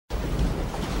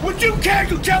Would you care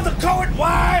to tell the court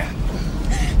why?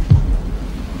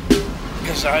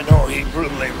 Because I know he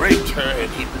brutally raped her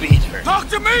and he beat her. Talk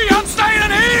to me! I'm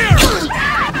staying here!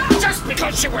 Just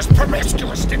because she was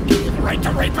promiscuous didn't give you the right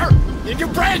to rape her. And you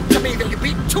bragged to me that you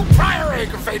beat 2 prior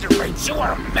aggravated rapes. You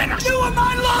were a menace. You were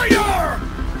my lawyer!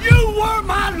 You were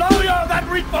my lawyer! That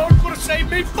report would have saved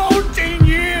me 14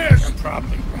 years! You're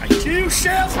probably right. You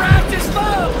self-righteous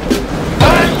fuck!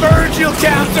 I'm Virgil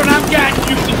Counselor and I'm guiding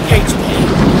you to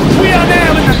Gatesville. We are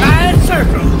now in the 9th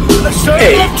circle. The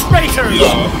circle of traitors.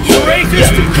 Traitors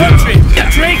to country.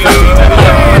 Traitors to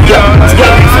land.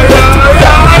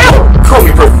 Call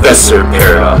me Professor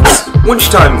Paradox.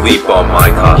 Lunchtime leap on my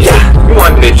cock. You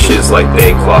want bitches like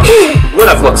they clock. When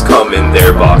I flux come in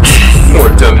their box.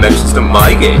 More dimensions to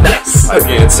my game. I have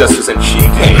ancestors and she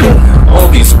came. All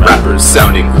these rappers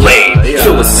sounding lame.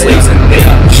 Chill with slaves and they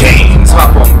chains.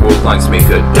 Hop on world lines, make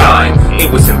a dime.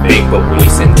 Ain't wasting bank but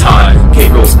wasting time.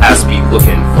 K-Girl's ass be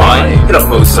looking fine. Hit up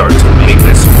Mozart to make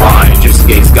this rhyme. Just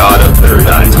gaze got a third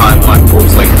eye. Timeline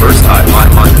rolls like first time. My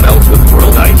mind melts with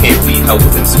world I can't be held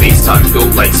within space-time. Go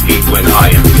light speed when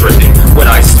I am drifting. When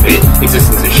I spit,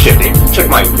 existence is shifting. Check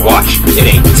my watch, it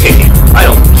ain't ticking. I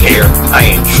don't care, I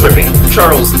ain't tripping.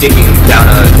 Charles digging down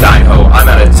a dino. I'm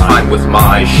out of time with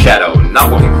my shadow.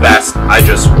 Not walking fast, I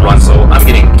just run slow. I'm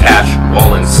getting cash,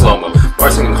 all in slow-mo.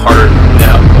 Bars singing harder than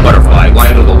a butterfly.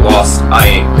 Blind to the lost, I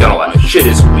ain't gonna lie. Shit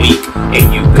is weak,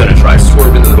 ain't you gonna try.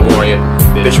 Swerve into the DeLorean,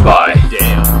 bitch bye.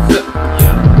 Damn.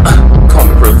 Call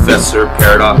me Professor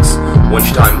Paradox.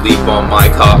 Lunchtime leap on my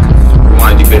cock.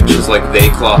 Remind you bitches like they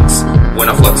clocks. When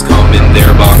a flux come in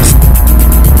their box.